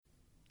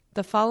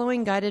The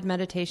following guided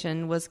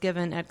meditation was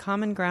given at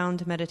Common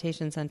Ground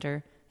Meditation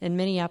Center in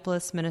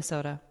Minneapolis,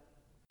 Minnesota.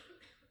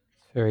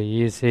 It's very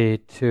easy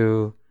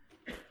to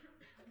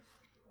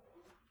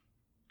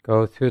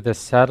go through the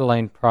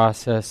settling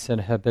process in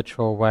a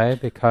habitual way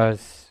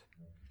because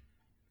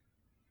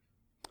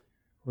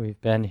we've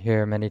been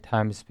here many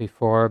times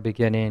before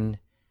beginning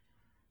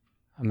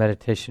a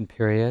meditation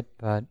period,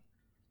 but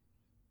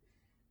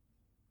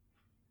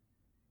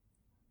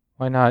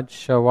why not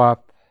show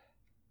up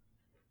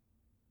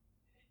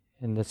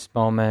in this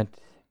moment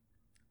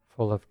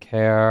full of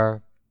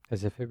care,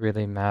 as if it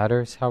really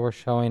matters how we're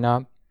showing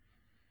up,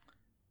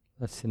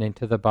 listening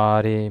to the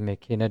body,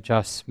 making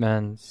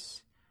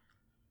adjustments,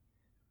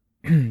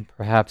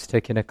 perhaps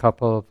taking a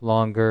couple of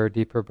longer,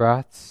 deeper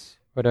breaths,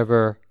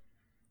 whatever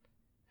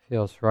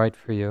feels right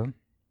for you.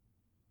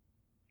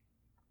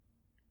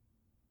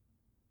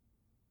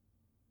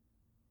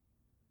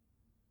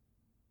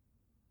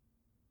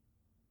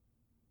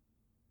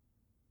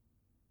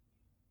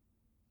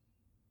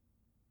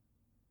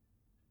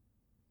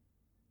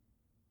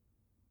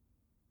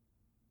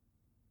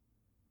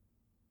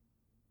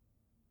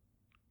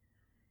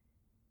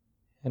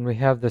 And we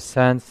have the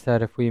sense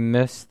that if we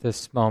miss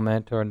this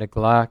moment or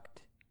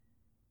neglect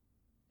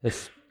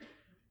this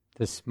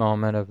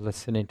moment of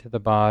listening to the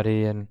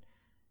body and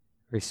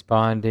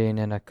responding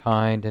in a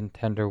kind and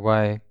tender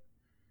way,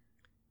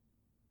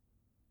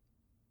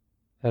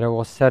 that it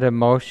will set in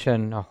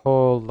motion a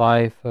whole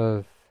life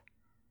of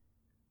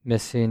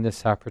missing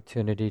this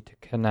opportunity to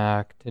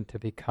connect and to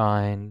be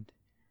kind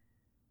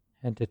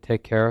and to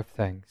take care of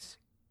things,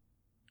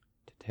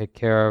 to take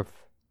care of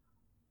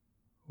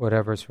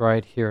whatever's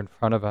right here in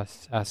front of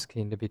us,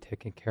 asking to be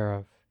taken care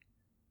of.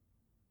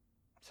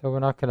 So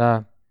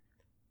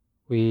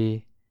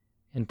we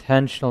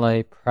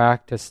intentionally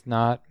practice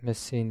not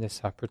missing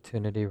this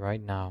opportunity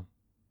right now.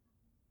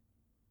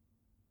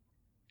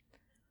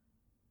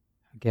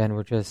 Again,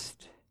 we're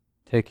just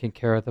taking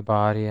care of the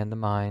body and the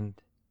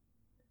mind.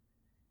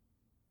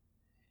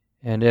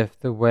 And if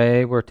the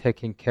way we're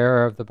taking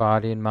care of the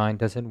body and mind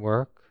doesn't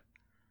work,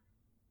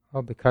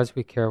 well, because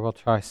we care, we'll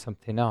try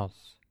something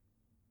else.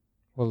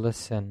 We'll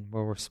listen,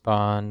 we'll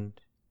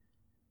respond.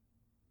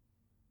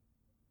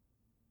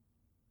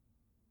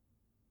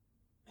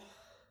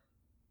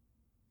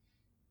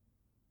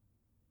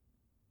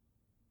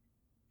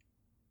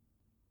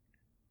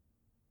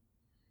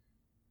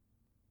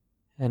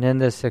 And in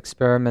this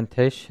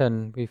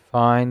experimentation, we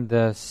find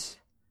this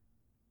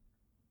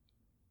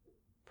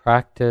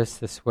practice,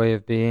 this way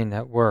of being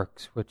that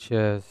works, which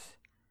is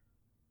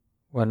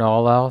when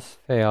all else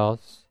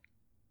fails,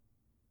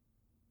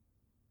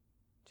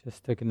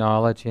 just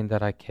acknowledging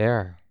that I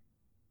care.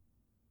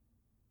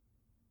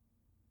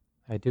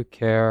 I do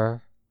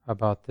care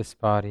about this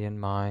body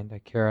and mind. I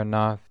care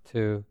enough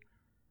to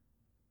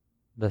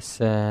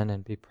listen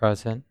and be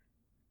present.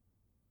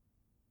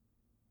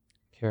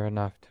 I care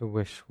enough to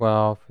wish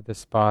well for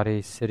this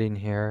body sitting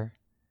here.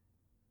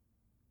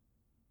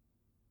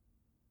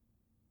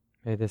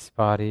 May this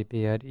body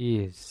be at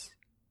ease.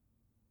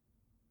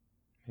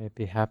 May it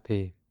be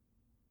happy.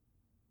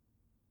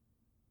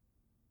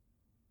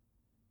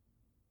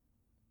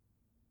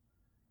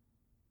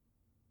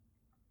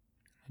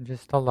 And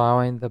just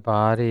allowing the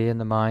body and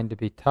the mind to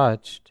be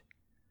touched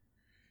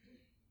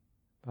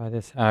by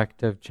this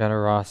act of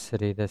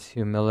generosity, this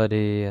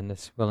humility, and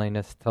this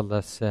willingness to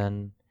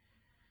listen,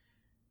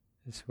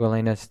 this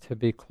willingness to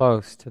be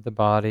close to the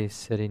body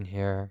sitting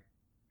here.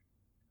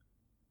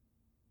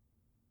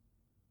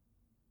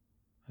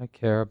 I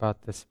care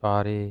about this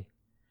body.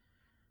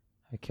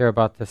 I care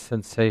about the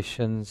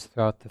sensations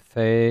throughout the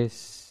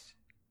face.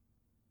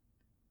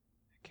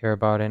 I care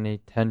about any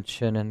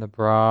tension in the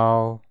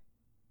brow,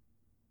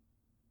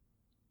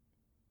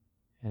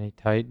 any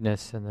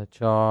tightness in the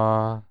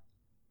jaw,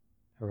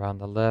 around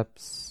the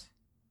lips.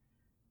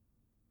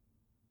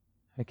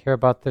 I care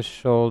about the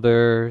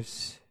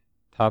shoulders,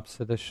 tops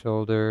of the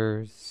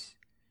shoulders.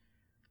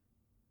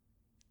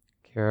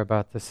 I care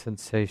about the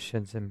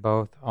sensations in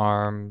both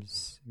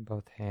arms, in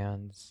both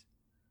hands.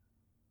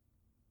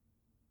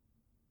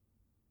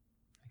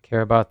 I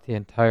care about the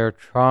entire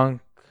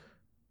trunk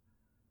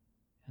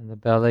and the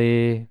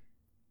belly,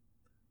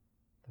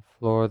 the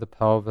floor, the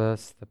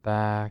pelvis, the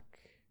back.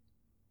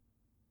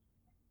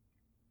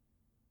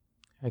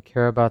 I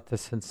care about the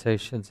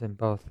sensations in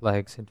both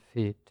legs and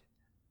feet.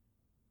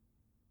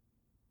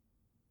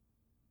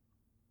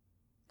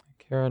 I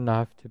care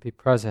enough to be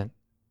present.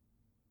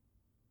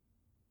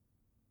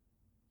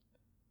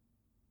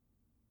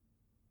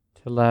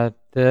 To let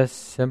this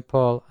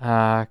simple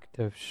act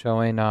of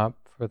showing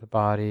up for the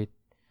body,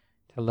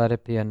 to let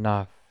it be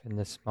enough in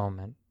this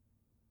moment.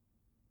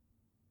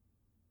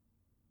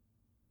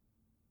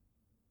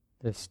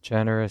 This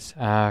generous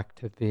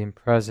act of being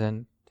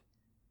present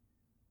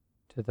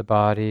to the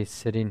body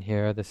sitting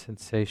here, the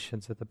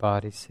sensations of the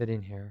body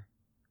sitting here.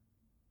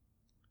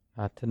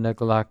 Not to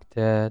neglect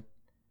it,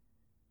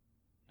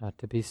 not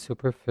to be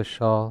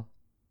superficial,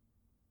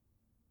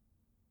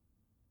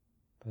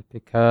 but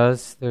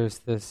because there's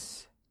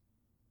this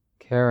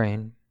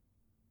caring,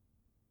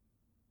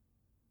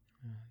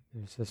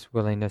 There's this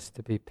willingness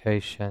to be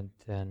patient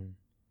and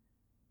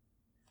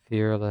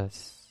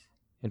fearless,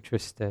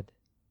 interested.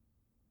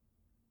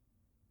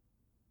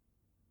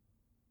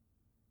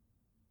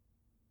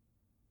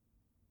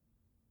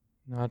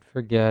 Not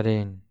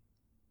forgetting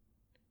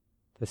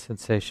the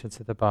sensations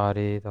of the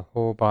body, the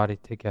whole body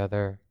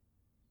together.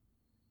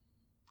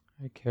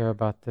 I care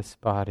about this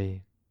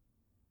body.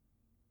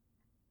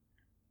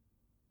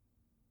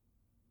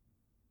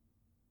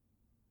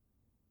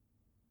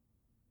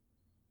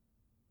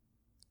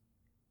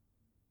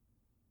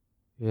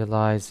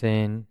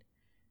 Realizing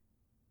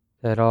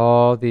that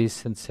all these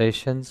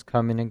sensations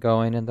coming and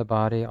going in the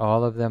body,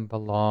 all of them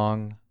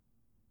belong.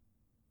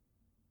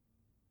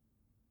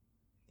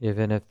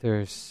 Even if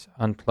there's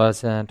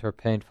unpleasant or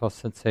painful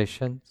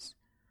sensations,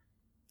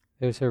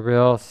 there's a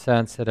real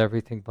sense that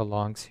everything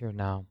belongs here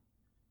now.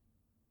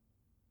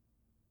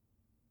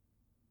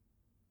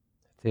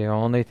 The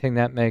only thing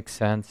that makes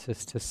sense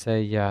is to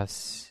say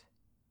yes.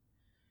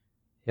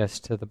 Yes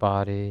to the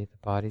body. The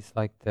body's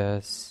like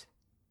this.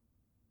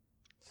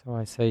 So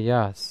I say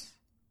yes.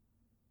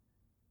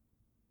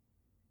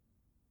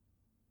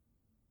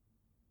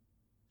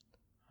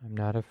 I'm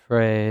not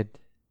afraid.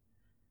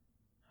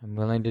 I'm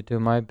willing to do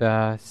my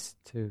best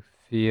to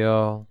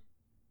feel,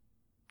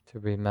 to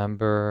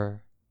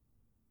remember,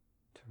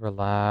 to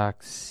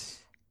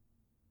relax,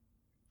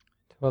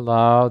 to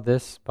allow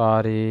this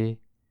body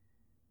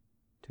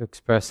to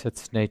express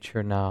its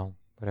nature now,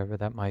 whatever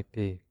that might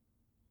be.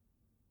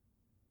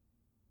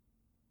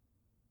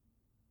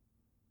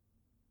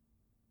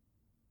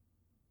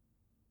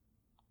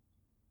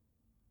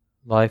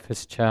 Life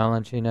is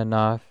challenging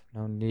enough,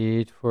 no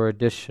need for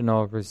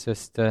additional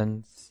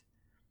resistance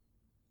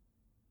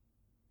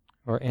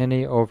or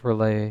any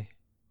overlay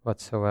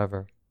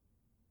whatsoever.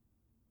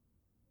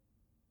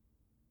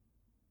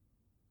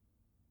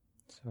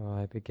 So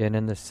I begin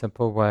in this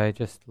simple way,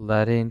 just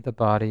letting the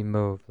body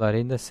move,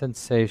 letting the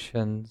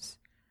sensations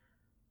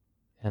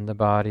and the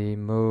body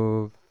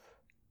move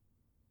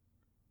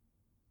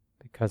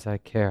because I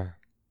care.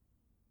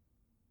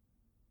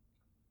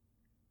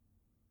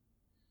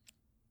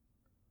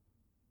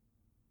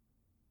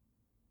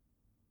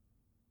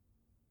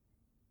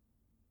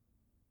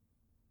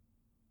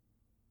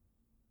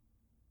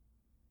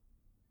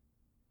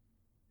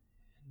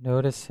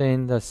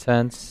 Noticing the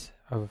sense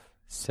of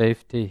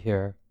safety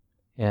here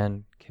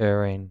and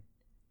caring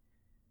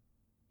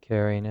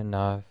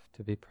enough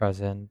to be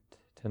present,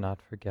 to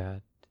not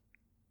forget.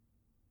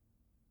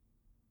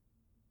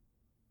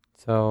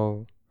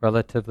 So,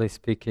 relatively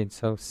speaking,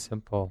 so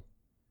simple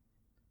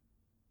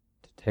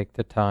to take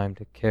the time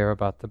to care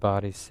about the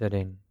body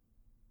sitting,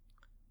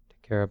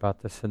 to care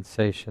about the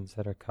sensations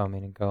that are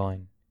coming and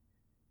going.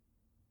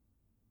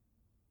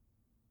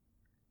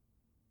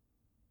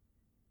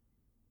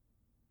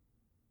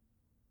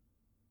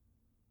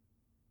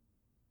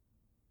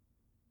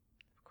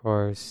 Of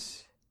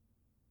course,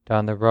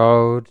 down the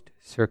road,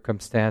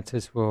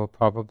 circumstances will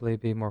probably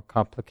be more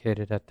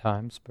complicated at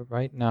times, but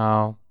right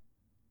now,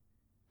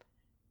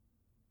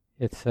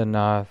 it's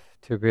enough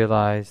to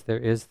realize there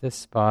is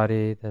this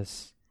body,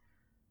 this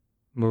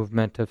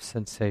movement of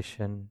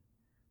sensation,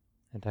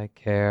 and I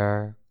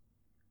care.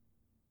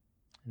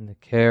 And the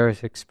care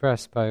is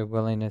expressed by a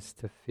willingness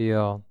to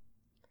feel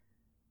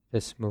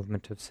this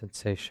movement of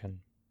sensation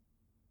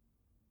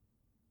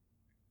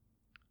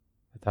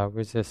without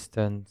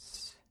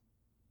resistance,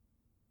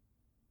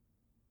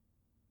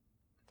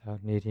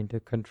 without needing to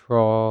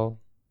control.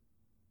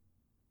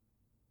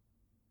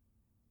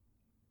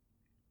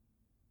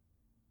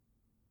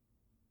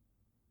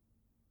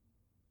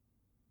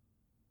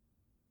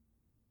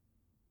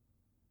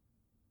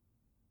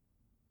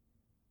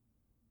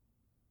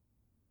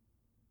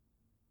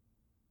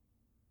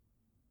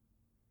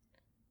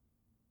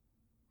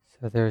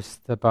 So there's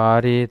the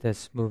body,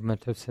 this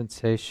movement of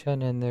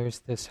sensation, and there's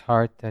this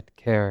heart that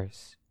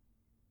cares.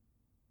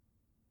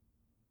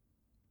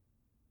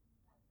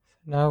 So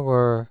now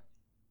we're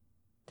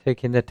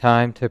taking the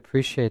time to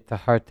appreciate the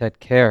heart that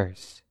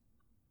cares.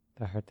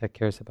 The heart that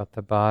cares about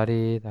the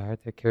body, the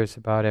heart that cares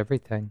about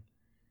everything.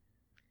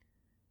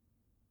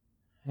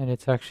 And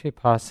it's actually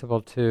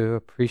possible to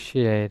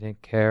appreciate and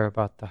care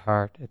about the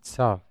heart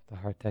itself, the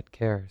heart that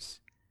cares.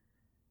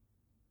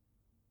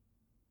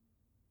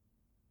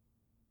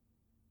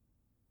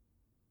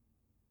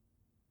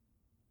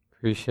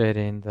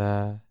 Appreciating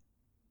the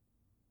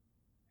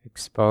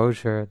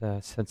exposure,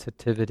 the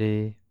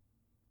sensitivity,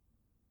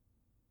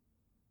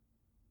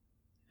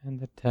 and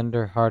the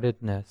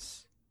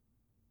tender-heartedness.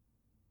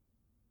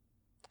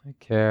 I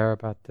care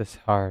about this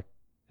heart,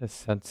 this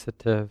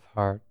sensitive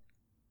heart.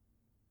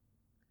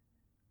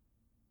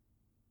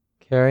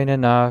 Caring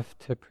enough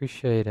to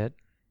appreciate it,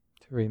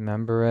 to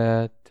remember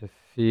it, to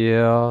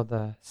feel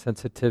the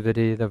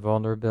sensitivity, the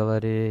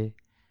vulnerability,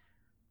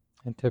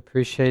 and to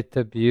appreciate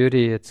the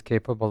beauty it's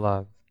capable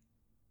of.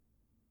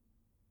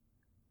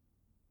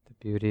 The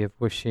beauty of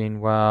wishing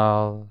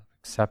well,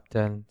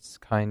 acceptance,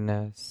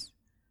 kindness,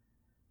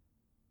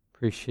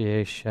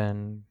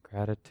 appreciation,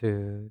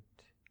 gratitude.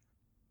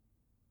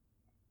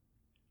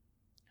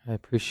 I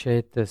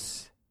appreciate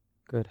this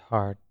good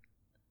heart,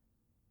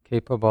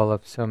 capable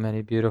of so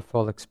many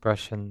beautiful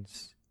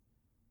expressions.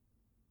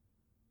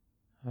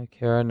 I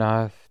care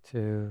enough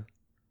to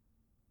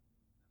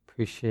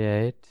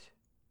appreciate,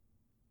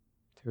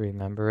 to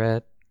remember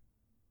it,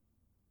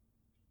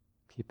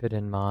 keep it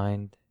in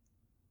mind.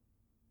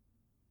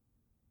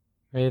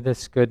 May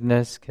this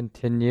goodness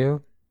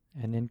continue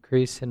and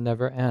increase and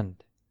never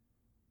end,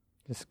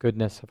 this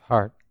goodness of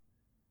heart.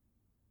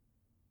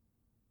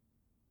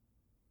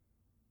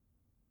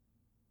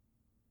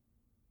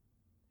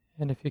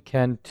 And if you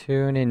can,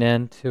 tuning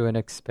into an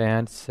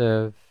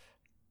expansive,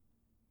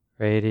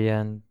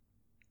 radiant,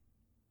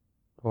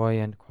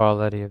 buoyant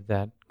quality of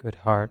that good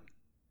heart.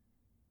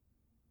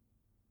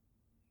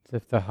 As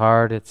if the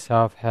heart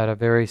itself had a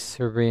very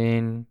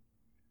serene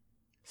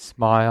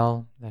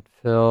smile that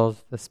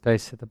fills the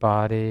space of the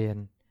body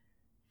and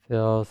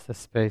fills the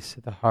space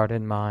of the heart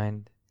and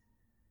mind,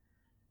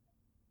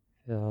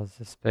 fills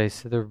the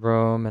space of the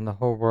room and the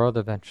whole world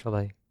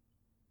eventually.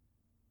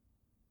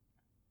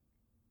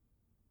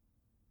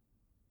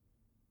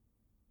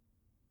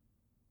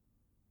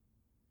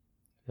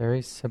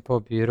 Very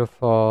simple,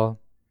 beautiful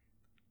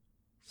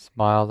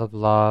smile of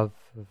love,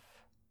 of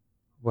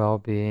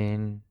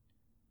well-being,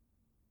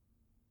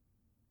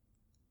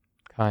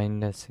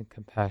 kindness and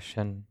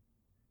compassion.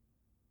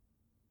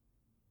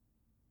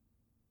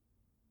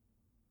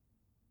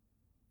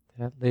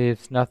 That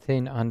leaves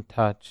nothing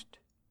untouched.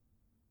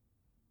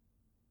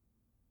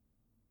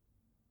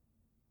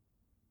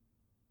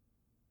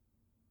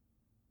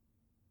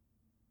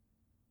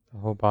 The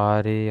whole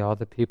body, all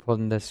the people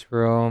in this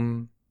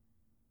room,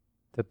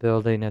 the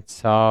building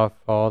itself,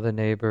 all the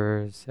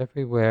neighbors,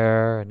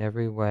 everywhere and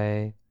every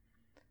way,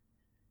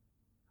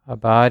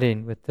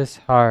 abiding with this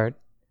heart,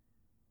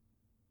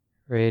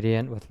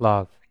 radiant with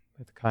love,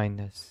 with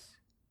kindness,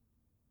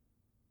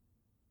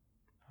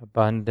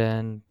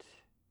 abundant,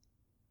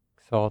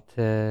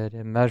 exalted,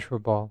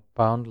 immeasurable,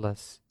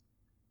 boundless,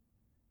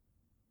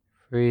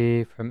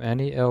 free from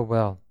any ill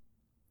will,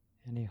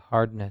 any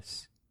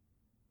hardness.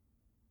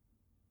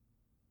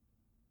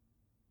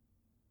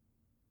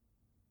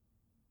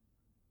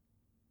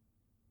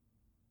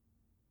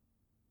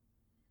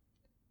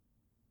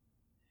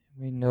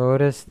 We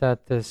notice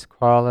that this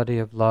quality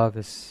of love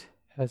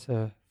has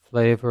a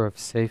flavor of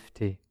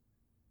safety,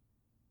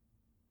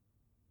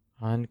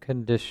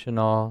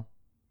 unconditional,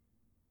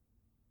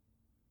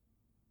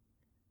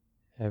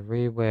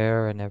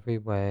 everywhere and every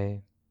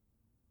way.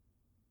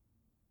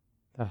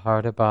 The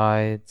heart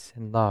abides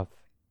in love,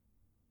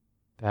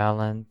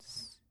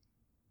 balance,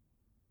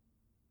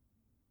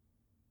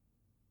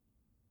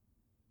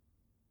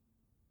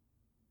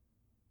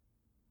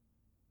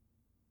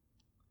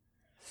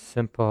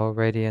 simple,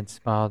 radiant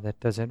smile that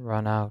doesn't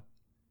run out.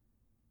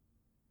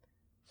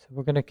 So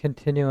we're going to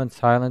continue in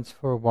silence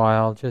for a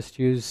while. Just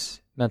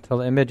use mental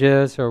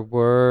images or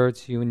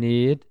words you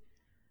need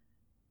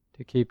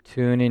to keep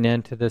tuning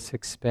into this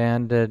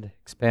expanded,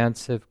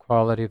 expansive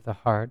quality of the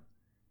heart.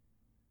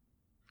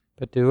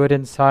 But do it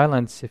in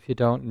silence if you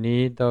don't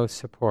need those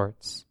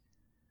supports.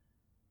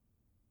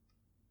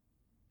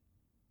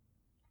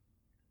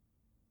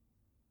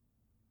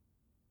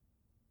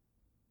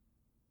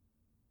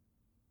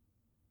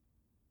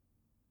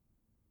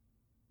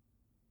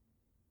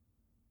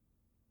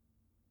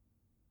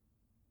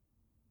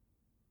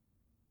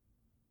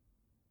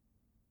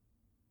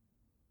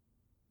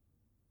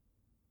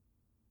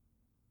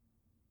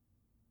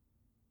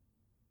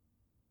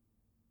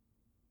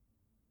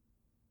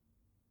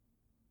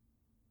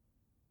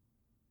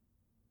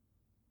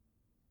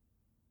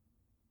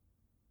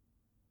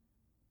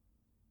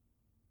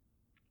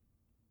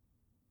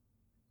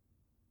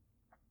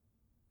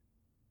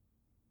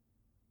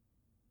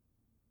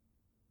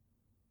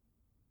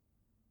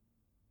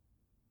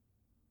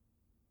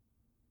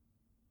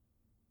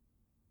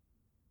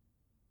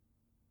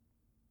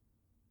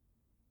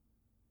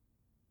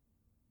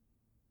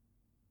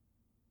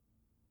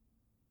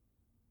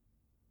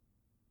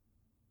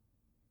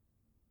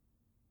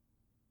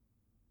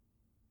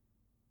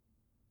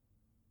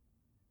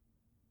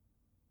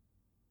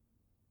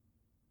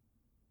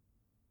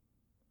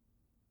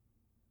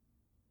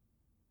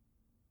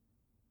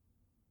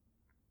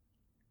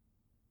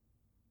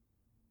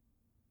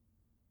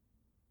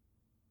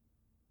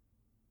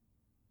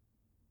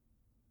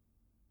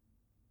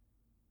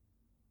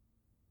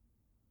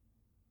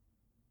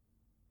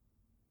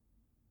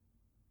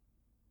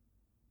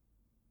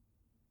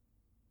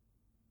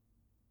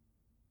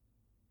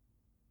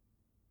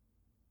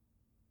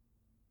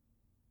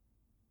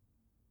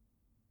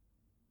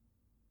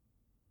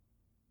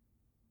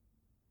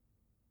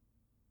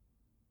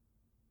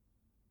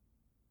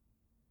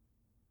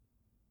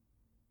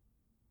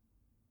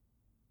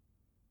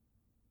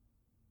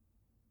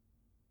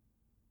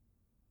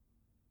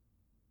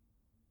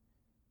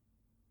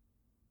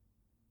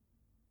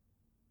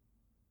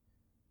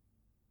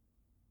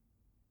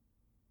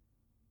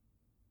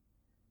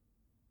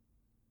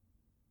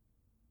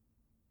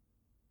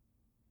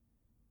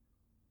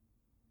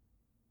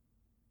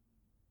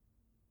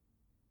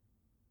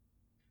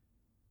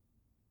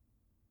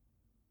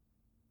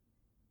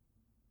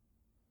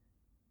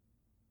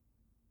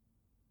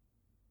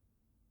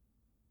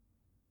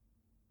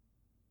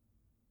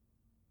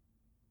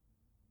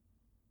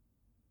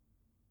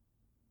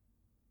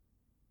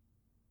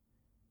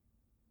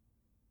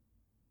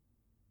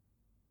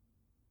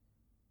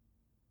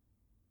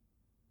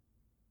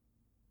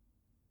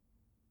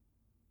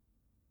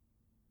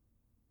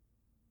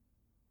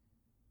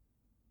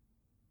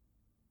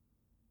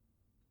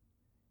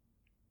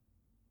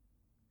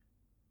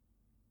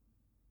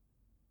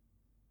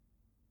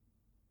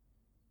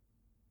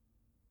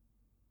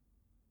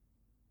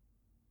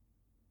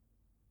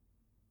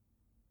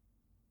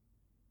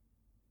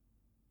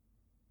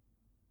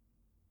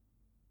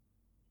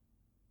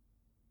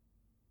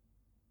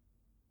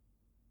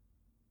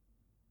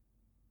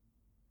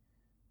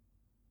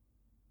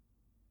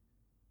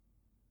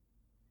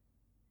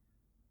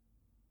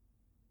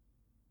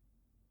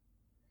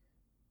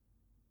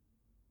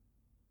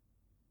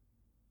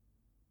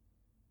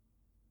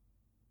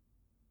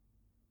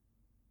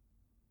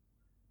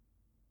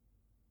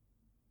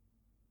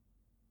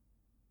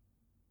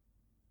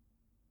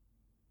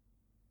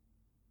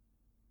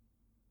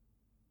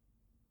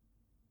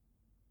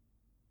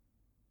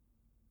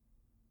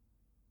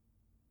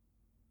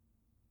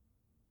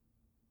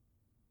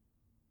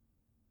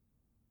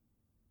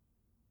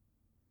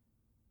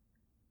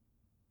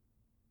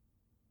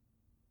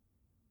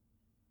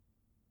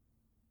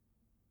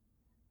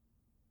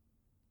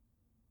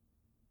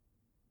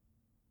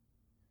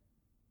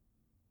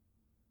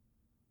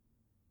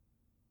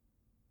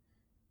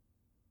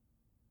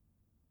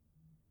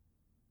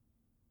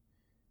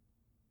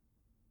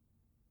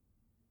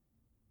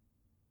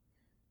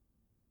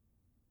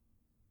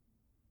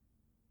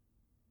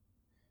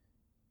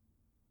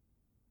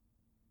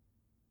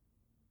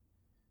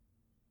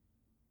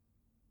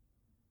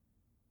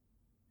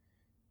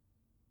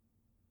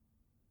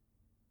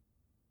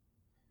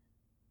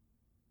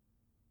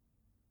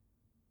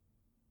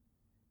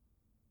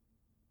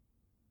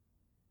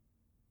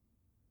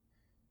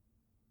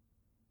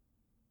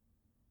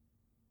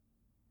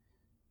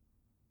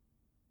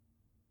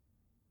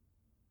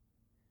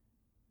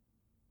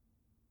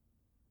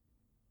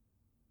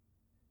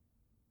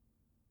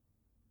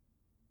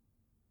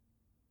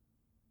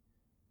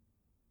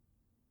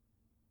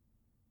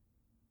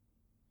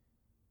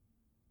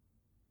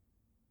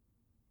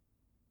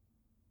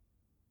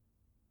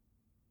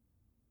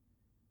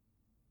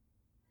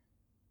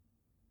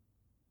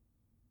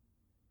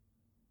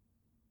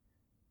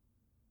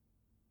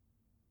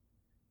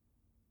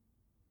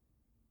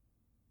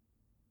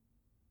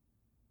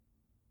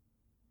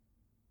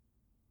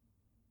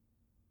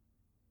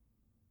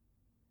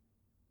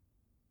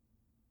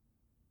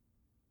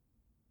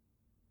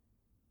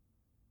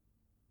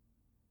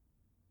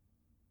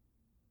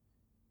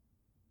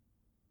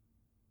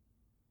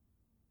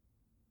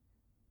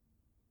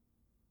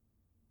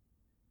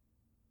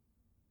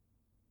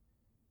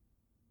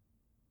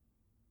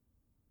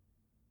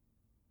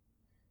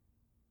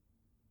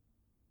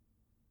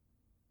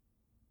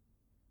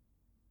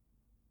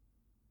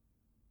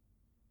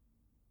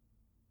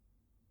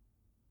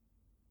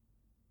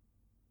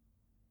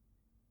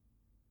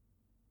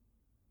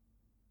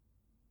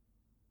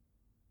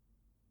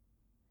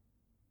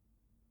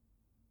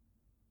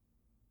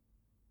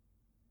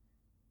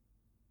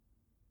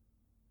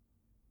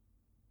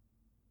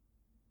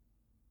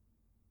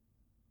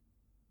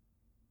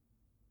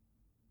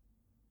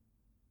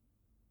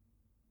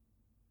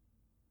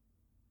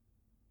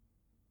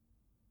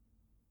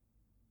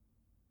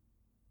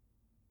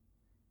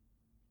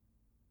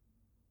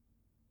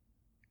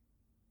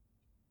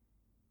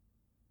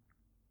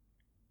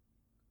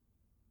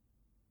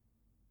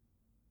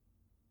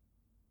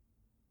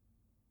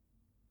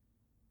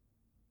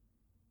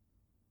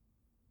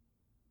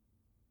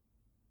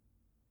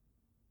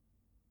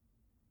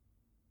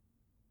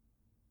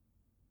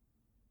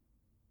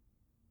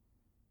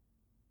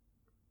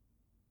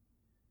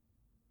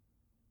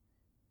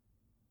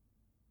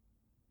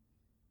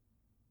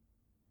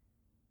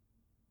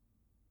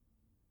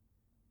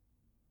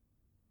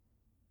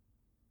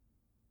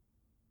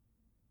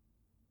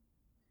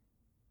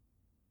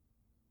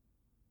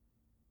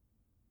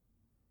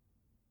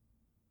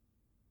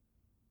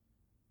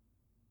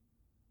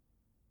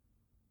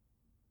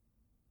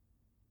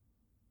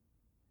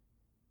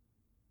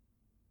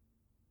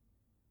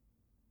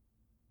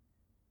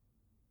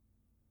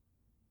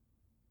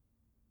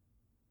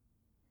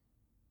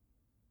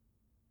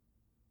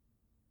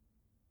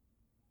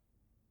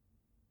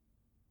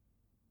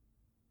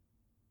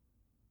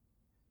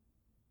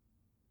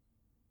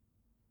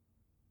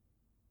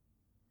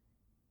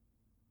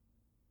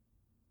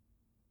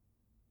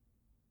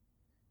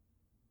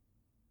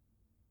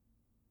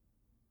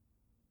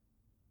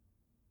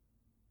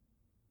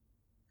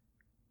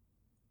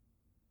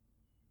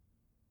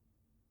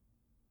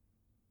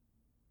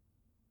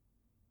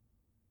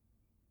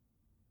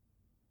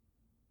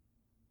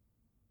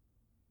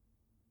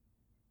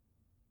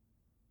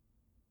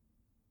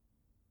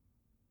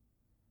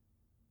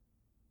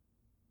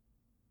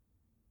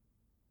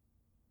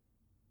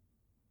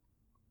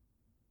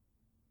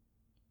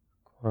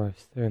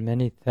 course, there are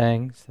many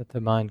things that the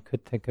mind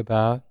could think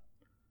about,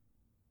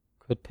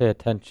 could pay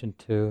attention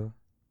to,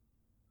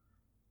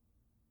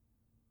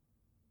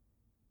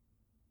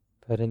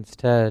 but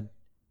instead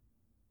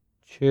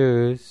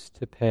choose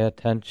to pay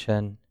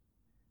attention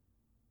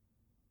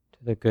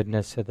to the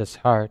goodness of this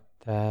heart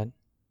that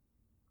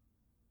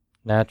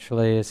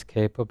naturally is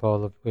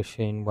capable of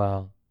wishing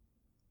well,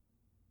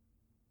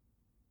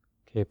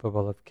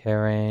 capable of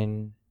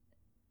caring,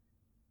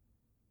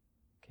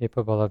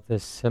 capable of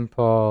this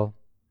simple,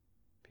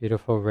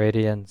 beautiful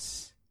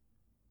radiance.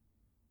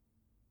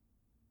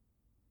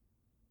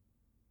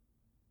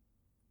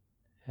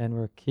 And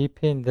we're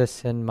keeping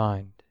this in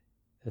mind.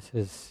 This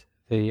is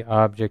the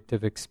object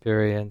of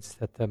experience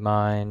that the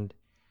mind,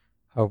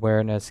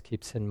 awareness,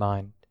 keeps in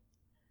mind.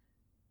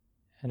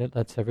 And it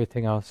lets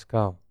everything else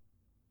go.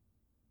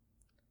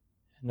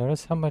 And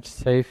notice how much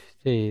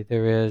safety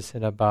there is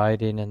in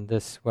abiding in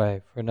this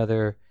way for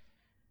another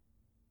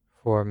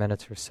 4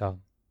 minutes or so.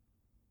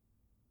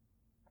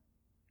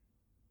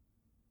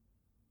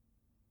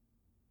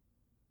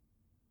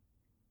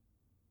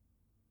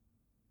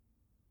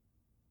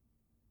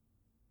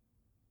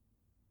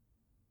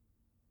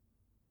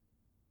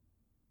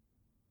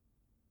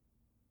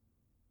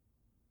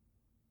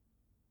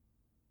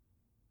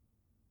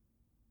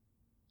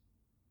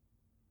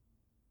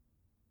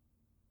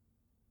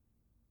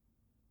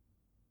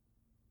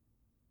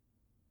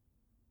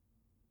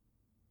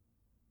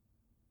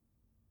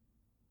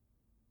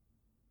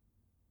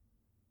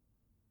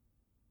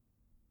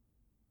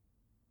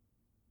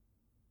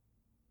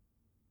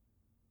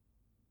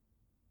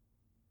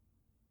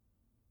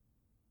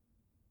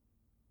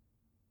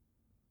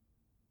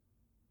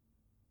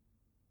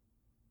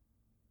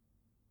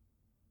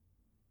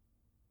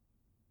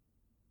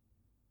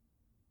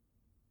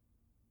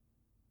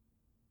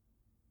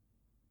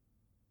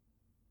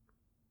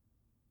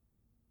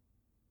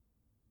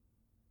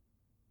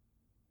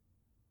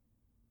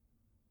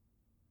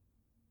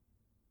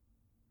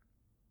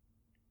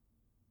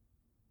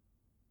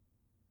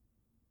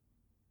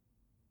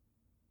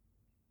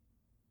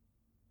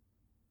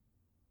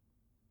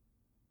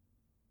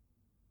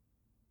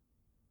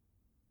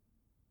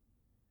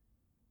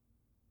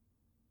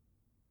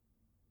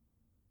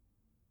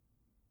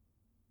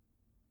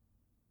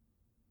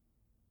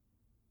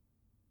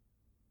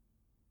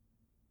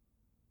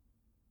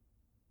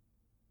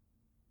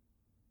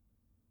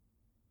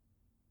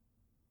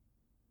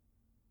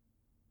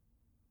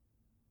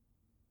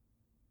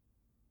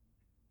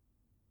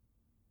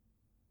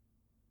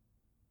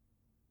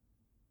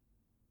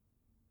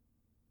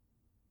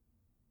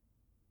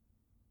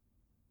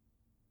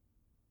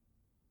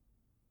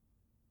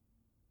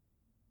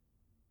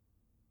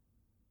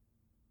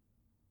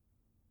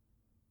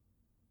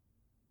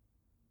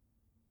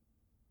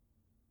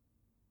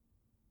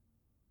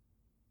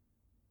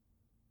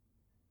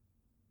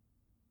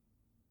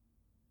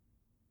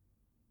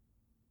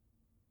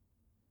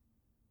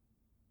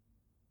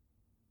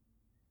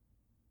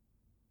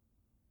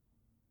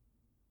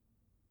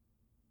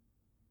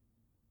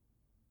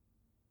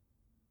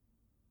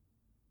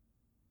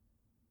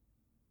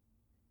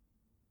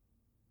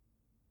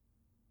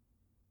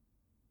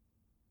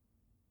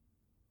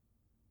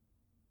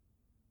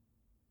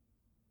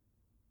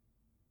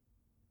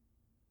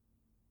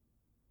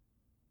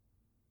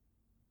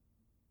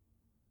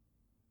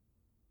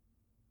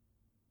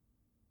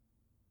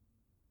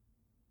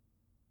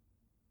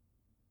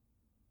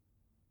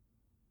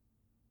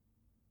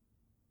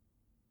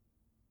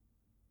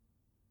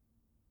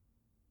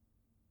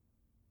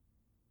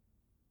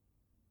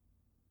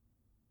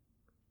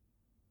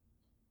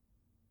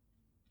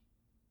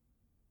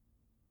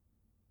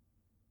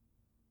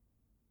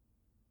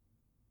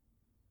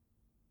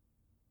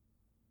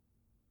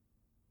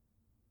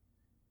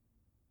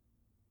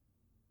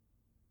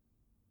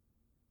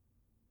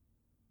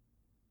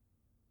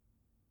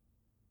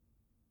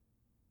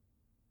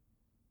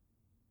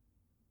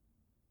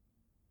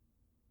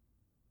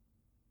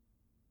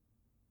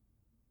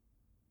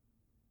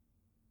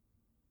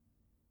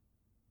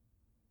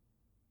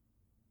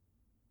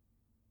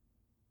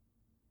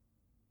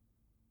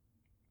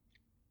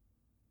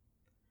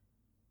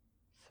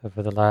 So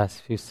for the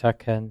last few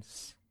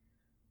seconds,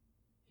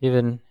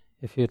 even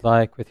if you'd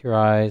like with your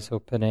eyes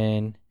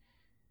opening,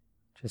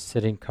 just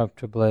sitting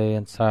comfortably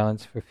in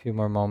silence for a few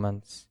more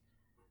moments,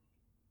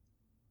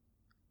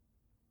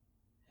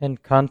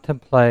 and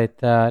contemplate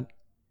that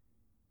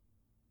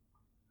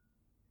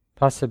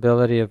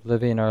possibility of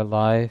living our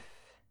life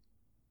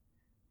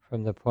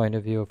from the point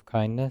of view of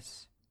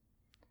kindness.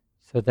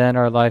 So then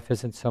our life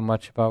isn't so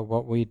much about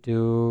what we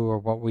do or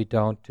what we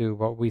don't do,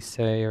 what we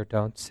say or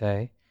don't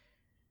say,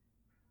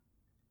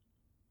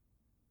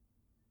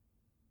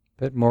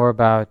 but more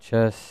about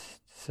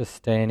just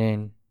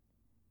sustaining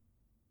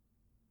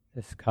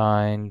this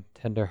kind,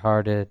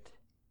 tender-hearted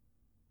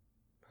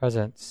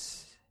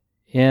presence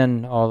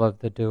in all of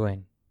the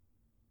doing.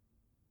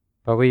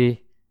 But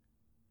we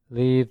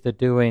leave the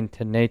doing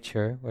to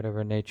nature,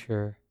 whatever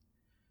nature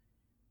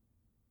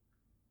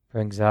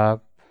brings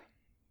up,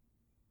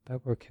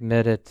 but we're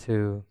committed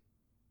to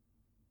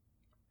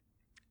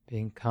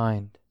being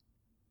kind.